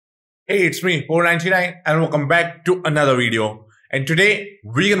Hey, it's me, 499, and welcome back to another video. And today,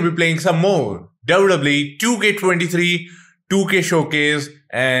 we're gonna be playing some more WWE 2K23 2K Showcase.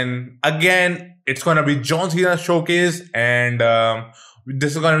 And again, it's gonna be John Cena Showcase, and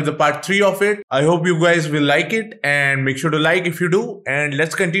this is gonna be the part 3 of it. I hope you guys will like it, and make sure to like if you do. And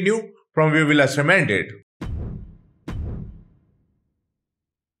let's continue from where we last ended.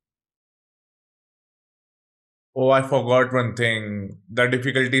 Oh, I forgot one thing. The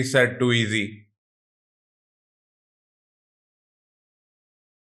difficulty is set too easy.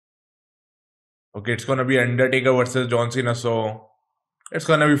 Okay, it's gonna be Undertaker versus John Cena, so it's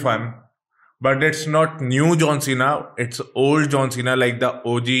gonna be fun. But it's not new John Cena, it's old John Cena, like the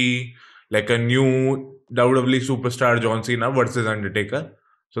OG, like a new WWE superstar John Cena versus Undertaker.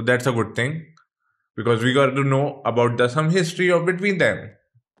 So that's a good thing because we got to know about some history of between them.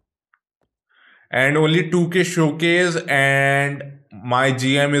 And only 2K Showcase, and my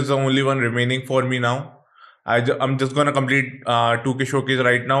GM is the only one remaining for me now. I'm just gonna complete 2K Showcase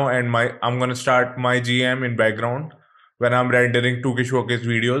right now, and I'm gonna start my GM in background when I'm rendering 2K Showcase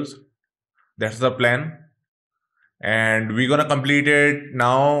videos. That's the plan, and we're gonna complete it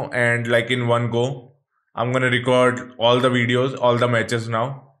now and like in one go. I'm gonna record all the videos, all the matches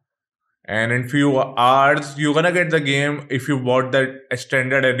now, and in few hours you're gonna get the game if you bought that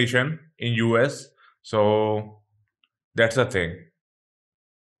extended edition in US. So that's the thing.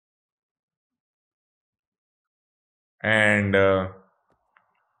 And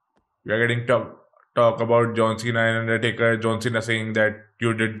we are getting talk about John Cena and Undertaker. John Cena saying that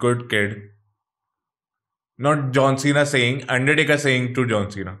you did good, kid. Not John Cena saying, Undertaker saying to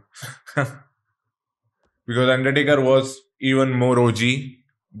John Cena. Because Undertaker was even more OG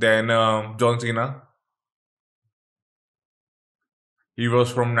than John Cena. He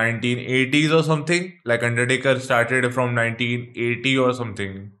was from 1980s or something. Like Undertaker started from 1980 or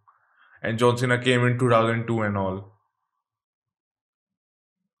something. And John Cena came in 2002 and all.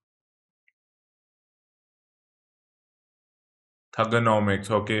 Thugonomics,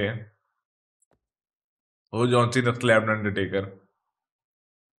 okay. Oh, John Cena slapped Undertaker.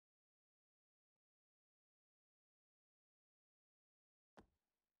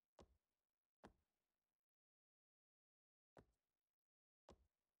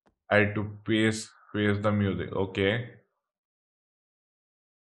 I had to pace the music. Okay.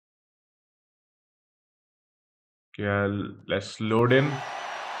 Okay, let's load in.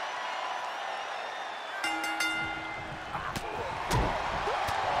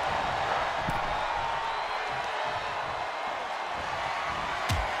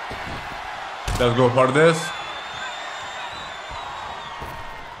 Let's go for this.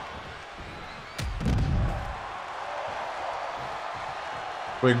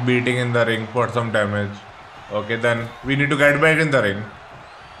 Quick beating in the ring for some damage. Okay, then we need to get back in the ring.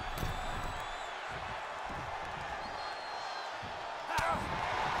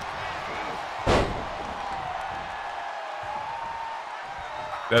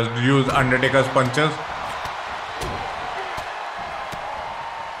 Let's use Undertaker's punches.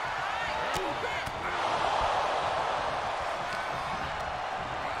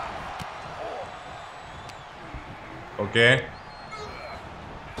 Okay.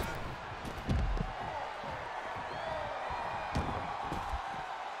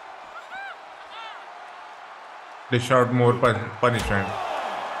 Dish out more punishment.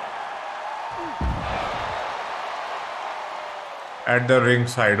 At the ring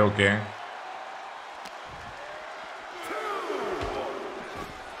side, okay.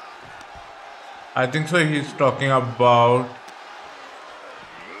 I think so he's talking about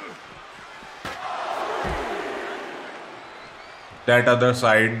that other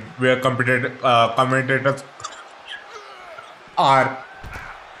side where commentators are.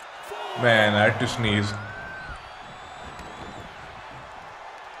 Man, I had to sneeze.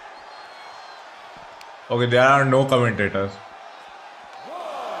 Okay, there are no commentators.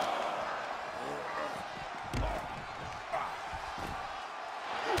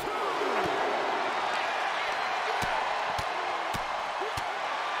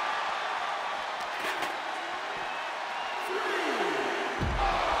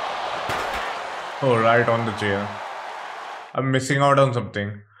 Oh, right on the chair. I'm missing out on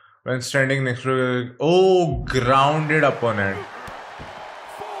something. When standing next to... Oh, grounded opponent.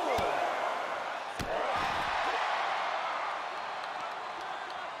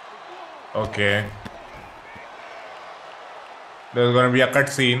 Okay. There's gonna be a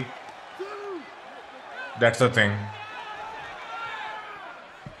cutscene. That's the thing.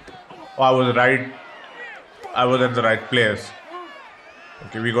 Oh, I was right. I was at the right place.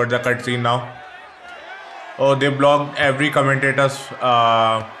 Okay, we got the cutscene now. Oh, they blocked every commentator's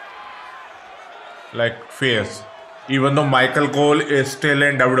like face. Even though Michael Cole is still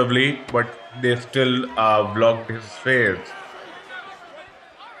in WWE, but they still blocked his face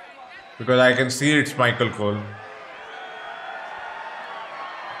because I can see it's Michael Cole.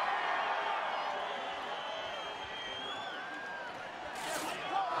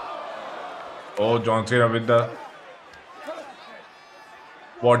 Oh, John Cena with the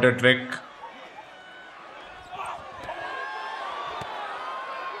water trick.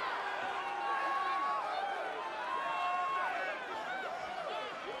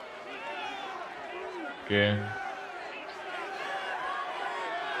 Okay.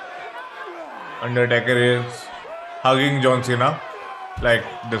 Undertaker is hugging John Cena like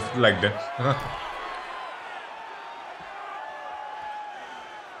this, like this.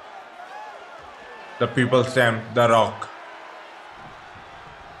 The people stamp, The Rock.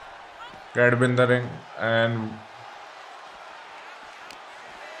 Get in the ring and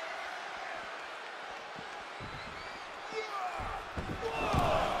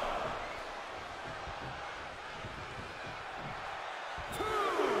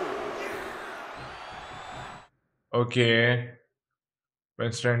okay.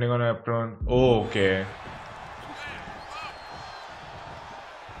 When standing on apron. Oh, okay.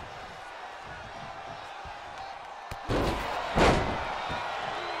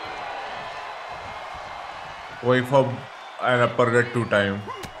 Going for an uppercut 2 times.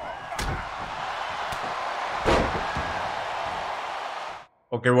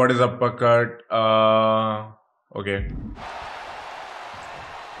 Okay, what is uppercut? Okay.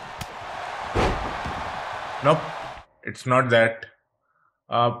 Nope, it's not that.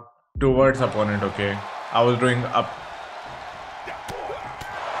 Uh, Towards opponent. Okay, I was doing up.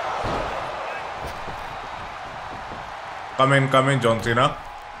 Come in, John Cena.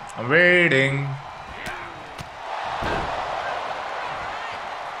 I'm waiting.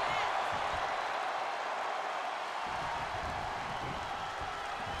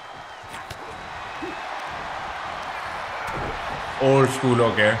 Old school,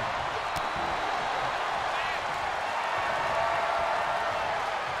 okay.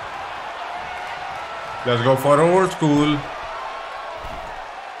 Let's go for old school.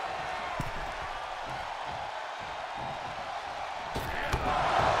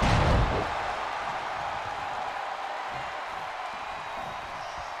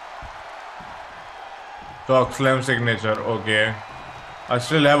 Choc slam signature, okay. I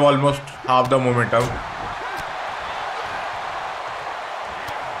still have almost half the momentum.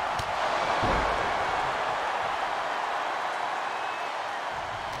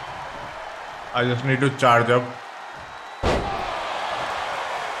 I just need to charge up.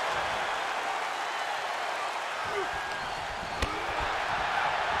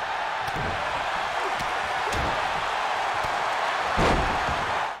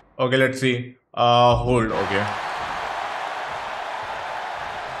 Okay, let's see. Hold, okay.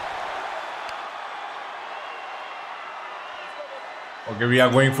 Okay, we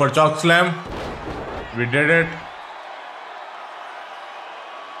are going for choc slam. We did it.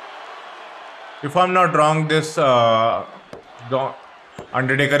 If I'm not wrong, this the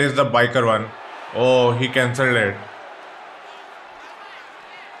Undertaker is the biker one. Oh, he cancelled it.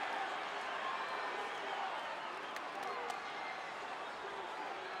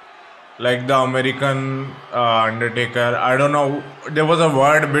 Like the American Undertaker. I don't know. There was a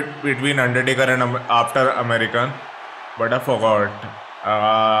word between Undertaker and after American, but I forgot.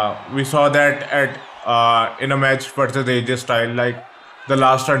 We saw that at in a match versus AJ Style, like the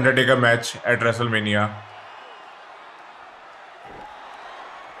last Undertaker match at WrestleMania.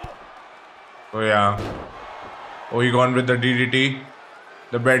 So yeah. Oh, he gone with the DDT.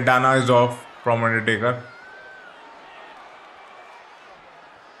 The bandana is off from Undertaker.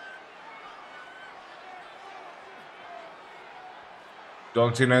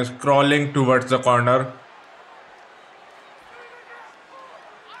 John Cena is crawling towards the corner.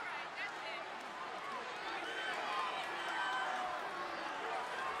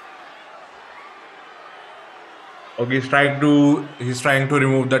 Okay, he's trying to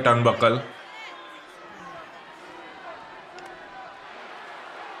remove the turnbuckle.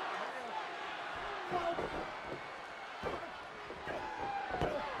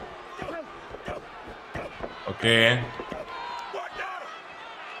 Okay.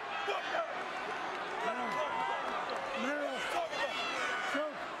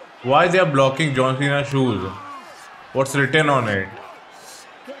 Why they are blocking John Cena's shoes? What's written on it?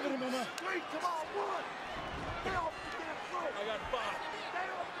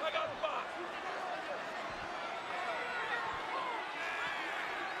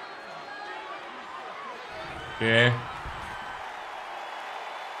 Okay.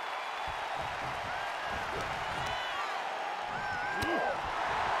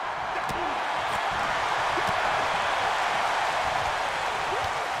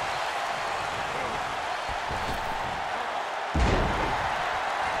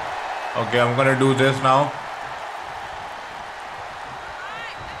 Okay, I'm gonna do this now.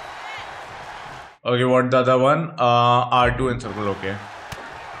 Okay, what the other one? R2 encircle, okay.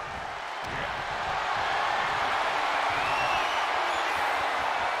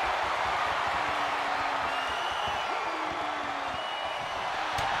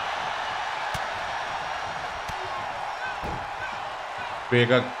 Break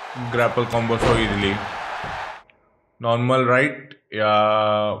a grapple combo so easily. Normal, right?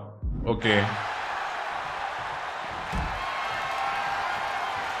 Yeah, okay.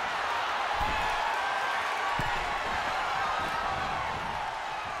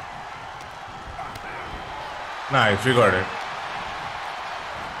 Nice, we got it.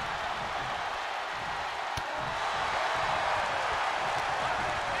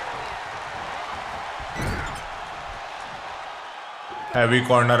 Heavy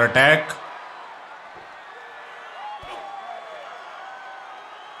corner attack.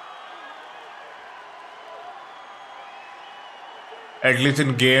 At least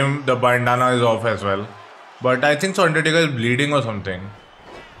in game, the bandana is off as well. But I think so Undertaker is bleeding or something.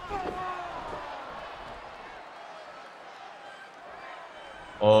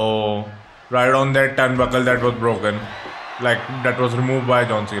 Oh, right on that turnbuckle that was broken. Like, that was removed by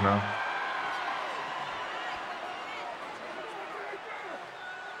John Cena.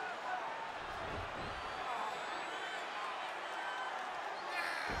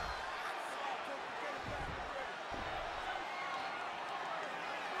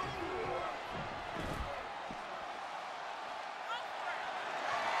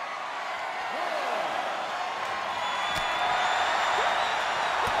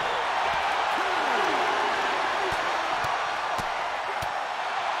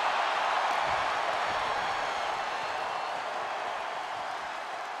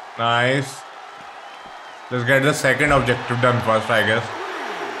 Nice. Let's get the second objective done first, I guess.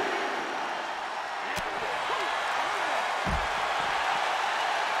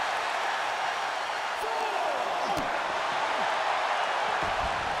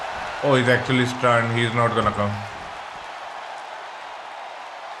 Oh, he's actually stunned. He's not gonna come.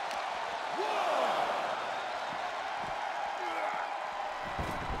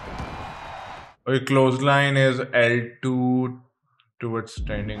 Okay, clothesline is L2 towards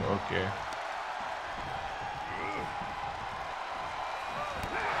standing. Okay.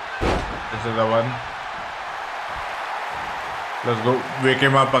 This is the one. Let's go wake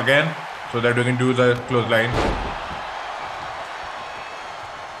him up again so that we can do the clothesline.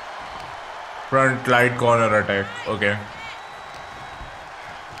 Front light corner attack. Okay.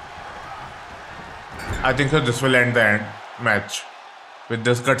 I think so this will end the match. With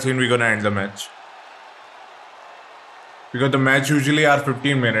this cutscene, we're gonna end the match. Because the match usually are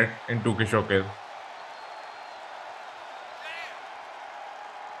 15 minutes in 2K Showcase.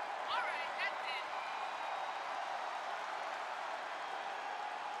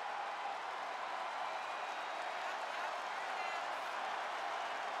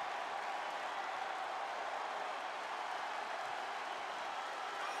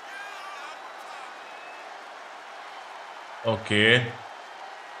 Okay.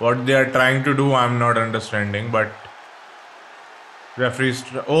 What they are trying to do, I'm not understanding, but referees.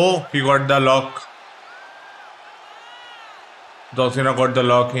 Oh, he got the lock. John Cena got the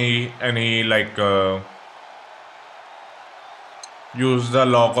lock. He like used the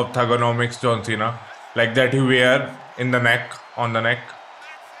lock of Thugonomics John Cena, like that he wear in the neck, on the neck.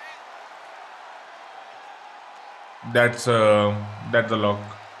 That's the lock.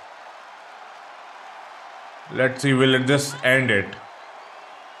 Let's see, will it just end it?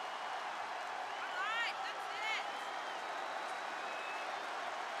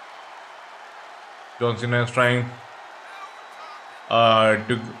 John Cena is trying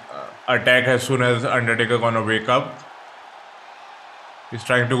to attack as soon as Undertaker gonna wake up. He's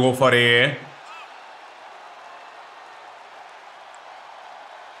trying to go for AA.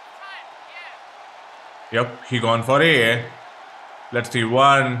 Yep, he gone for AA. Let's see,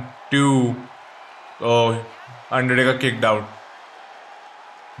 1, 2. Oh, Undertaker kicked out.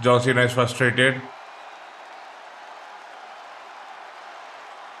 John Cena is frustrated.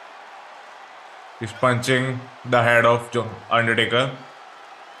 He's punching the head of Undertaker.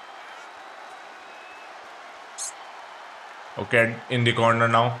 Okay, in the corner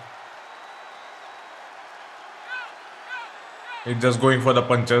now. He's just going for the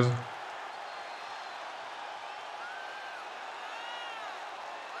punches.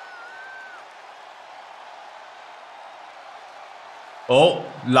 Oh,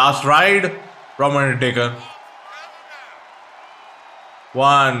 last ride from Undertaker.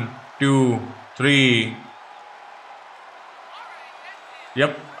 1, 2, 3.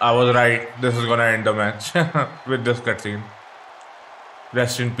 Yep, I was right. This is gonna end the match with this cutscene.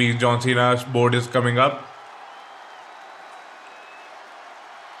 Rest in peace, John Cena's board is coming up.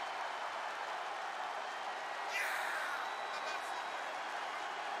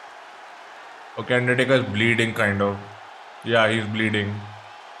 Okay, Undertaker is bleeding, kind of. Yeah, he's bleeding.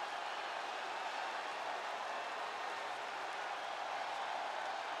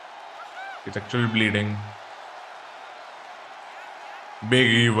 He's actually bleeding. Big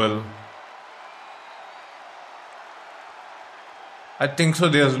evil. I think so.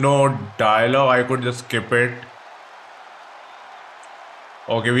 There's no dialogue. I could just skip it.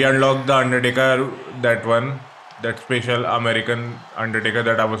 Okay, we unlocked the Undertaker, that one, that special American Undertaker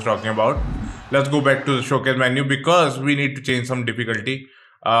that I was talking about. Let's go back to the showcase menu because we need to change some difficulty.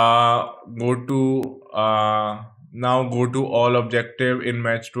 Go to now go to all objective in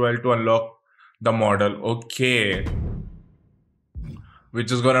match 12 to unlock the model. Okay,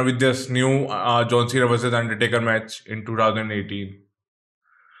 which is gonna be this new John Cena versus Undertaker match in 2018.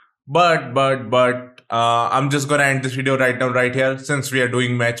 But I'm just gonna end this video right now, right here, since we are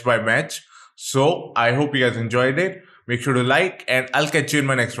doing match by match. So I hope you guys enjoyed it. Make sure to like, and I'll catch you in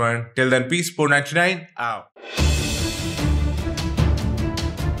my next one. Till then, peace. 499 out.